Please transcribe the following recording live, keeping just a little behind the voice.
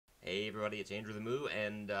Hey everybody, it's Andrew themoo,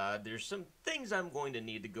 and there's some things I'm going to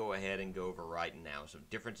need to go ahead and go over right now. Some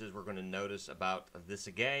differences we're going to notice about this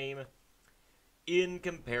game in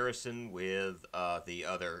comparison with the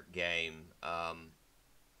other game.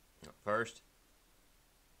 First,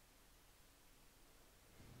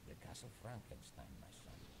 The Castle Frankenstein, my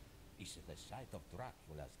son, is the site of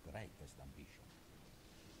Dracula's greatest ambition.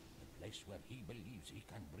 The place where he believes he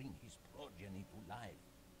can bring his progeny to life.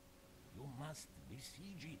 You must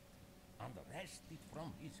besiege it and wrest it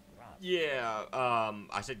from his grasp. yeah,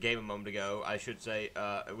 I said game a moment ago. I should say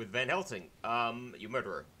with Van Helsing, you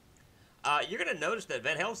murderer. You're going to notice that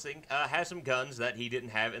Van Helsing has some guns that he didn't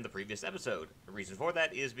have in the previous episode. The reason for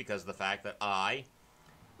that is because of the fact that I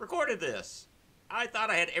recorded this. I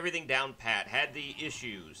thought I had everything down pat, had the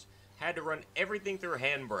issues, had to run everything through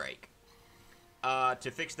Handbrake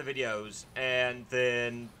to fix the videos, and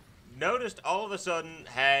then noticed all of a sudden,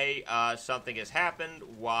 hey, something has happened.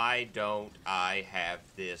 Why don't I have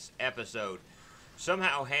this episode?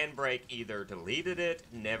 Somehow Handbrake either deleted it,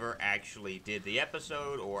 never actually did the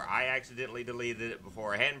episode, or I accidentally deleted it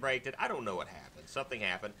before I handbraked it. I don't know what happened. Something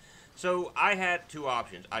happened. So I had two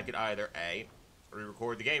options. I could either A,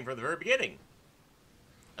 re-record the game from the very beginning,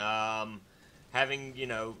 having, you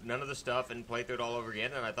know, none of the stuff and play through it all over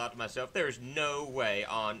again, and I thought to myself, there's no way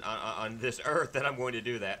on this earth that I'm going to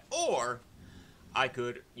do that. Or I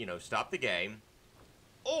could, you know, stop the game,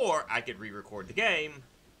 or I could re-record the game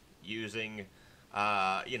using,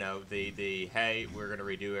 you know, the hey, we're going to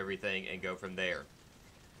redo everything and go from there.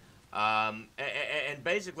 And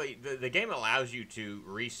basically, the game allows you to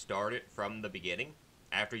restart it from the beginning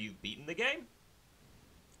after you've beaten the game.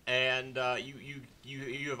 And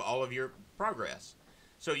you have all of your progress,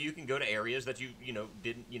 so you can go to areas that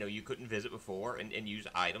you couldn't visit before, and use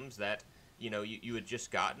items that you had just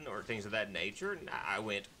gotten, or things of that nature. And I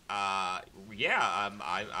went, yeah,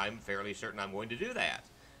 I'm fairly certain I'm going to do that.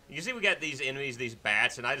 You can see we got these enemies, these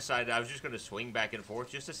bats, and I decided I was just going to swing back and forth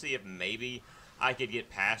just to see if maybe I could get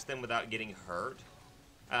past them without getting hurt,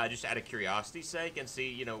 just out of curiosity's sake, and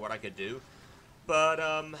see what I could do.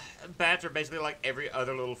 But bats are basically like every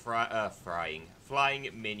other little flying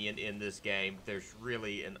minion in this game. There's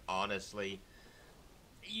really, and honestly,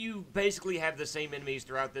 you basically have the same enemies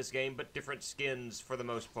throughout this game, but different skins for the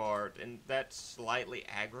most part, and that's slightly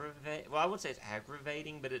aggravating. Well, I wouldn't say it's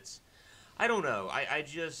aggravating, but it's, I don't know. I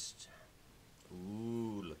just,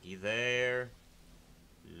 ooh, looky there,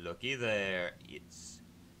 looky there. It's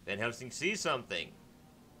Van Helsing sees something.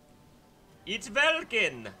 It's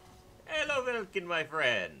Velkin. Hello, Velkin, my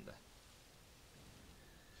friend.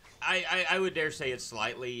 I would dare say it's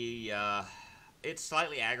slightly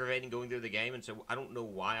aggravating going through the game, and so I don't know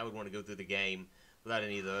why I would want to go through the game without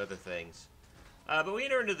any of the other things. But we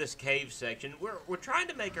enter into this cave section. We're trying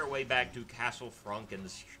to make our way back to Castle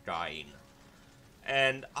Frankenstein.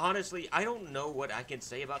 And honestly, I don't know what I can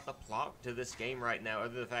say about the plot to this game right now, other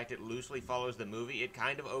than the fact it loosely follows the movie. It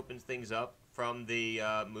kind of opens things up from the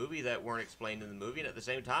movie that weren't explained in the movie, and at the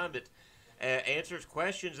same time, it answers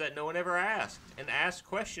questions that no one ever asked, and asks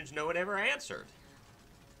questions no one ever answered.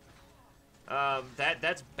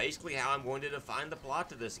 That's basically how I'm going to define the plot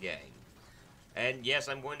to this game. And yes,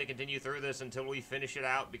 I'm going to continue through this until we finish it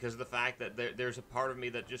out, because of the fact that there's a part of me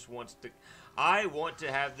that just wants to... I want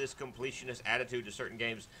to have this completionist attitude to certain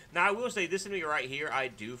games. Now, I will say, this enemy right here, I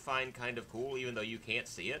do find kind of cool, even though you can't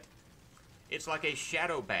see it. It's like a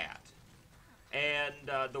shadow bat. And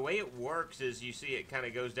the way it works is, you see it kind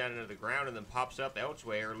of goes down into the ground and then pops up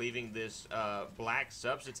elsewhere, leaving this black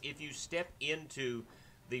substance. If you step into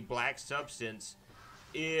the black substance,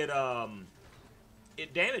 it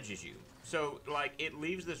damages you. So, like, it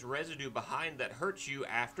leaves this residue behind that hurts you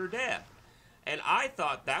after death. And I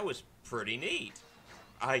thought that was pretty neat.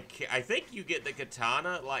 I think you get the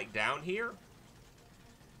katana, like, down here.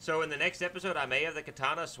 So in the next episode, I may have the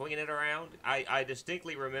katana swinging it around. I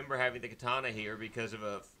distinctly remember having the katana here because of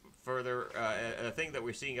a further a thing that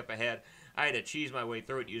we're seeing up ahead. I had to cheese my way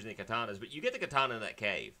through it using the katanas, but you get the katana in that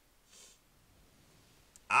cave.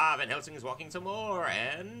 Ah, Van Helsing is walking some more,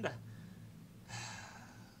 and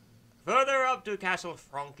further up to Castle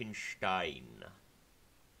Frankenstein.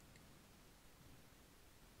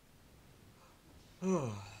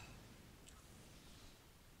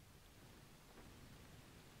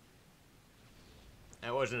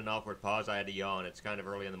 That wasn't an awkward pause. I had to yawn. It's kind of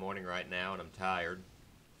early in the morning right now, and I'm tired.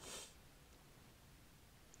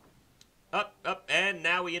 Up, and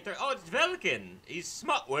now we enter... Oh, it's Velkin! He's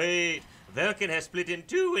smart. Wait, Velkin has split in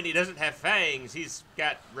two, and he doesn't have fangs. He's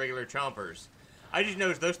got regular chompers. I just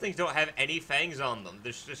noticed those things don't have any fangs on them.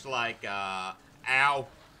 There's just like, ow.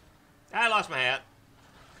 I lost my hat.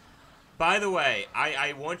 By the way,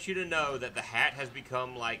 I want you to know that the hat has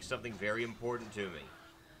become, like, something very important to me.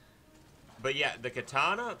 But yeah, the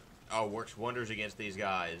katana, works wonders against these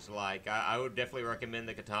guys. Like, I would definitely recommend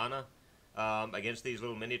the katana against these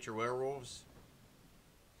little miniature werewolves.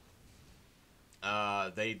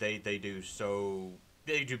 They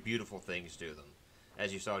do beautiful things to them,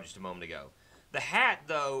 as you saw just a moment ago. The hat,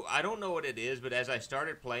 though, I don't know what it is, but as I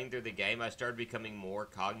started playing through the game, I started becoming more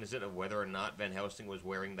cognizant of whether or not Van Helsing was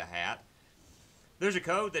wearing the hat. There's a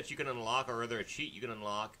code that you can unlock, or rather a cheat you can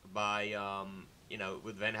unlock by, you know,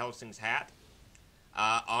 with Van Helsing's hat.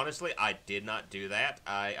 Honestly, I did not do that.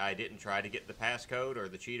 I didn't try to get the passcode or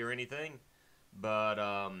the cheat or anything. But,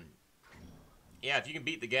 yeah, if you can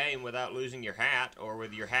beat the game without losing your hat, or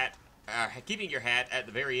with your hat, keeping your hat at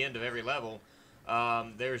the very end of every level,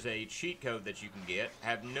 there's a cheat code that you can get.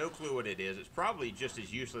 Have no clue what it is. It's probably just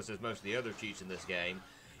as useless as most of the other cheats in this game.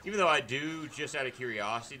 Even though I do, just out of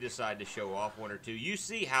curiosity, decide to show off one or two. You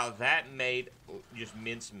see how that made just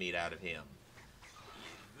mincemeat out of him.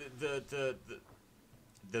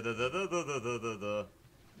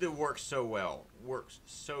 It works so well. Works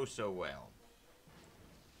so well.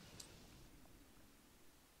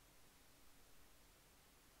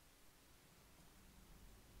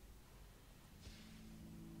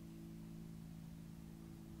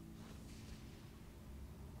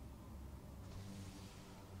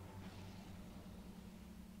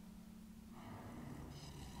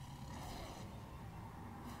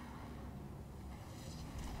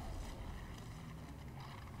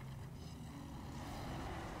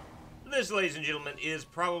 This, ladies and gentlemen, is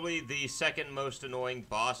probably the second most annoying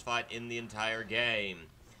boss fight in the entire game.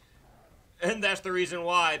 And that's the reason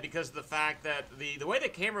why, because of the fact that the way the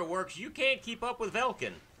camera works, you can't keep up with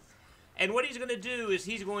Velkin. And what he's going to do is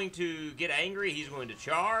he's going to get angry, he's going to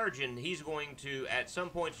charge, and he's going to, at some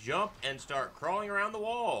points, jump and start crawling around the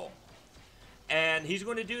wall. And he's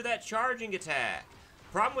going to do that charging attack.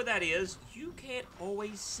 Problem with that is, you can't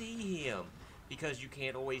always see him. Because you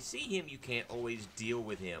can't always see him, you can't always deal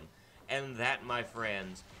with him. And that, my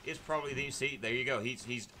friends, is probably the... See, there you go.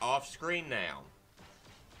 He's off screen now.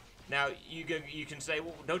 Now, you can say,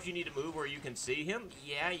 well, don't you need to move where you can see him?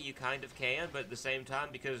 Yeah, you kind of can, but at the same time,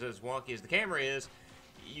 because as wonky as the camera is,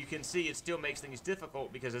 you can see it still makes things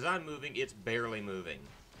difficult, because as I'm moving, it's barely moving.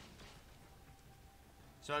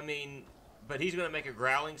 So, I mean... But he's going to make a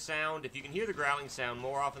growling sound. If you can hear the growling sound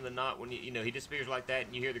more often than not, when you know, he disappears like that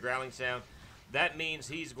and you hear the growling sound... That means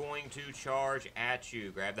he's going to charge at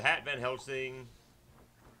you. Grab the hat, Van Helsing.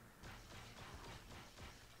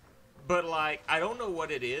 But, like, I don't know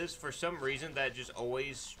what it is. For some reason, that just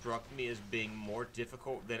always struck me as being more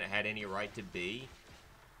difficult than it had any right to be.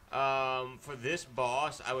 For this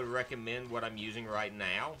boss, I would recommend what I'm using right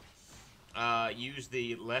now. Use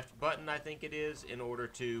the left button, I think it is, in order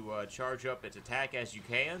to charge up its attack as you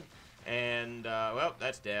can. And, well,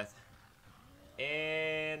 that's death.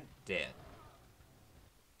 And dead.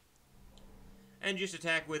 And just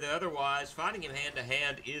attack with it. Otherwise, fighting him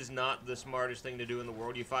hand-to-hand is not the smartest thing to do in the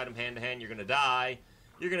world. You fight him hand-to-hand, you're going to die.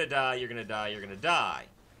 You're going to die, you're going to die, you're going to die.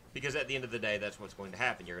 Because at the end of the day, that's what's going to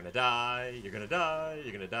happen. You're going to die, you're going to die,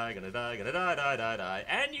 you're going to die, going to die, going to die, die, die, die.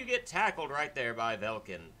 And you get tackled right there by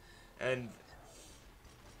Velkin. And...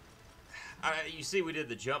 you see, we did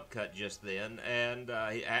the jump cut just then, and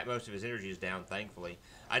most of his energy is down, thankfully.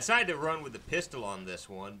 I decided to run with the pistol on this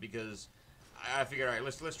one, because... I figured, all right,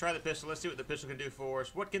 let's try the pistol. Let's see what the pistol can do for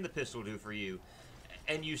us. What can the pistol do for you?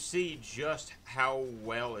 And you see just how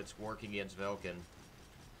well it's working against Velkin.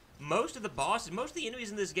 Most of the bosses, most of the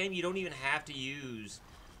enemies in this game, you don't even have to use.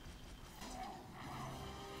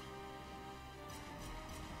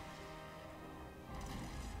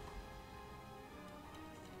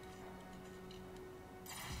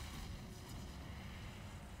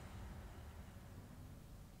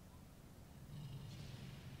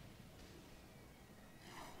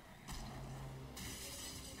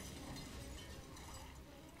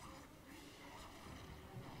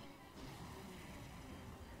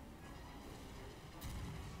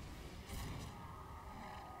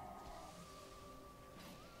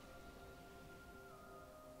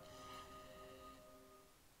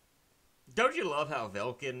 Don't you love how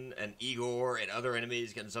Velkin and Igor and other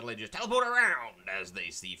enemies can suddenly just teleport around as they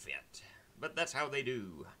see fit? But that's how they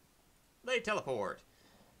do. They teleport.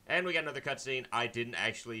 And we got another cutscene. I didn't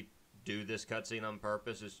actually do this cutscene on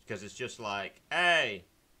purpose, because it's just like, hey.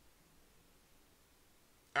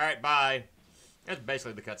 Alright, bye. That's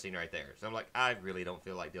basically the cutscene right there. So I'm like, I really don't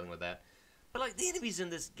feel like dealing with that. But like, the enemies in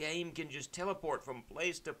this game can just teleport from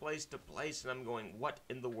place to place to place, and I'm going, what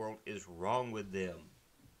in the world is wrong with them?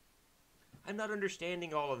 I'm not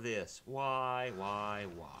understanding all of this. Why?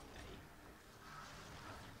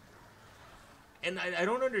 And I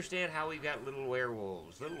don't understand how we've got little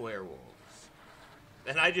werewolves. Little werewolves.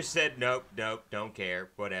 And I just said, nope, don't care,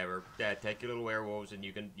 whatever. Dad, take your little werewolves and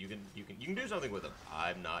you can do something with them.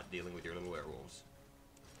 I'm not dealing with your little werewolves.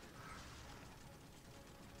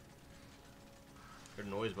 Heard a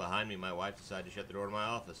noise behind me. My wife decided to shut the door to my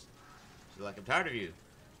office. She's like, I'm tired of you.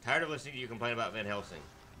 Tired of listening to you complain about Van Helsing.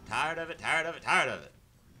 Tired of it, tired of it, tired of it.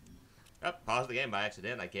 Oh, pause the game by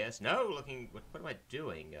accident, I guess. No, looking... What am I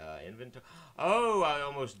doing? Inventory... Oh, I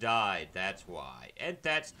almost died. That's why. And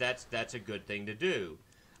that's a good thing to do.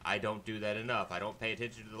 I don't do that enough. I don't pay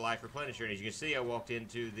attention to the life replenisher. And as you can see, I walked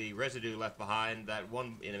into the residue left behind that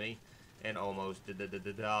one enemy and almost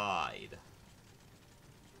died.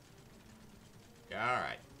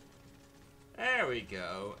 Alright. There we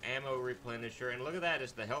go. Ammo replenisher. And look at that.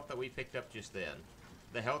 It's the health that we picked up just then.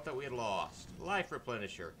 The health that we had lost. Life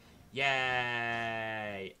replenisher.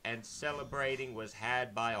 Yay! And celebrating was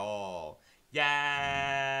had by all. Yay!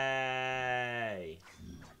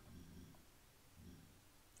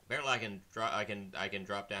 Apparently I can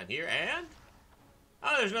drop down here and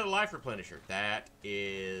oh, there's another life replenisher. That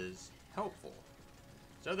is helpful.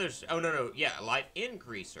 So there's yeah, life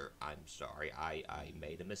increaser. I'm sorry, I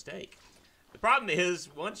made a mistake. The problem is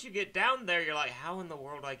once you get down there, you're like, how in the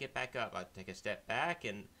world do I get back up? I take a step back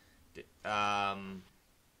and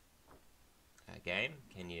game,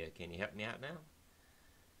 can you help me out now?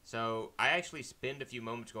 So I actually spend a few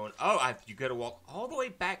moments going, oh, you got to walk all the way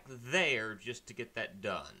back there just to get that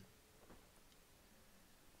done.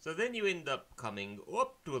 So then you end up coming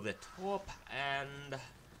up to the top and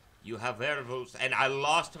you have werewolves. And I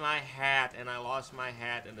lost my hat, and I lost my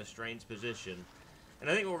hat in a strange position. And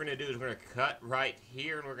I think what we're going to do is we're going to cut right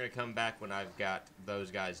here, and we're going to come back when I've got those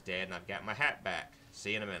guys dead and I've got my hat back. See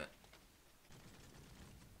you in a minute.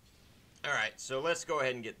 Alright, so let's go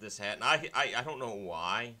ahead and get this hat. And I don't know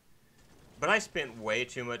why, but I spent way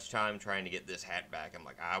too much time trying to get this hat back. I'm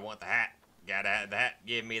like, I want the hat. Gotta have the hat.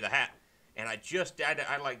 Give me the hat. And I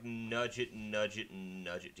like nudge it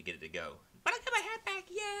to get it to go. But I got my hat back.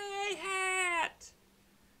 Yay, hat!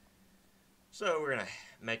 So we're going to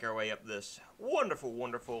make our way up this wonderful,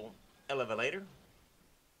 wonderful elevator.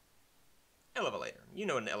 Elevator. You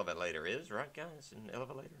know what an elevator is, right, guys? An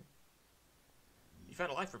elevator. You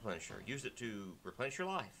found a life replenisher. Use it to replenish your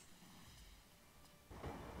life.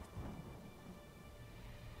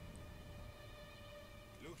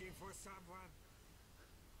 Looking for someone?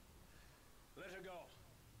 Let her go.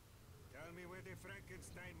 Tell me where the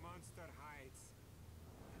Frankenstein monster hides,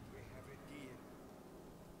 and we have a deal.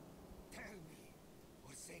 Tell me,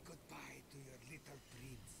 or say goodbye to your little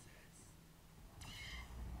princess.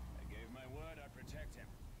 I gave my word I'd protect him.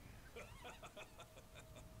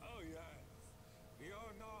 Oh yes. We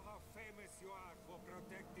all know how famous you are for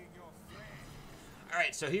protecting your friend.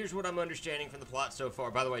 Alright, so here's what I'm understanding from the plot so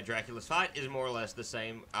far. By the way, Dracula's fight is more or less the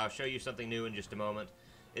same. I'll show you something new in just a moment.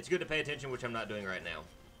 It's good to pay attention, which I'm not doing right now.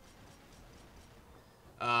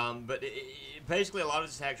 But basically a lot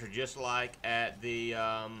of the attacks are just like at the,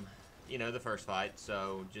 you know, the first fight.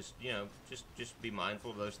 So just, you know, just be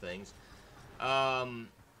mindful of those things. Couple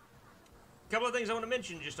of things I want to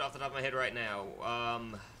mention just off the top of my head right now.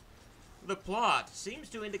 The plot seems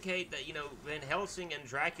to indicate that, you know, Van Helsing and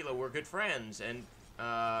Dracula were good friends and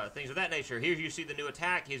things of that nature. Here you see the new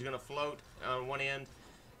attack. He's going to float on one end,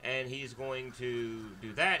 and he's going to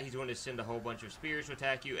do that. He's going to send a whole bunch of spears to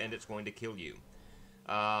attack you, and it's going to kill you.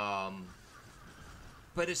 But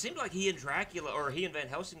it seemed like he and Dracula, or he and Van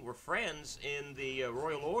Helsing were friends in the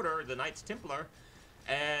Royal Order, the Knights Templar,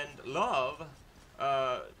 and love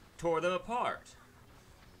tore them apart.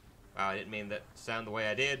 I didn't mean that to sound the way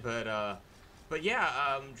I did, but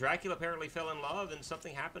yeah, Dracula apparently fell in love, and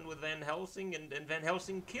something happened with Van Helsing, and Van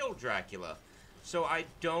Helsing killed Dracula. So I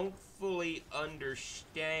don't fully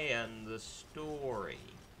understand the story.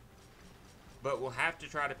 But we'll have to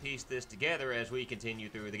try to piece this together as we continue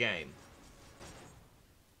through the game.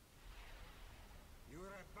 You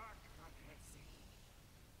are back, Van Helsing.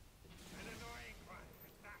 An annoying one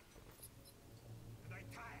at that. And I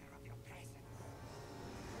tire of your presence.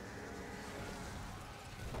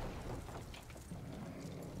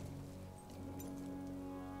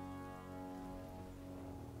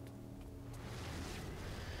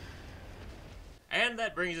 And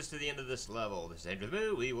that brings us to the end of this level. This is the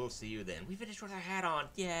Moo. We will see you then. We finished with our hat on.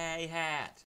 Yay, hat.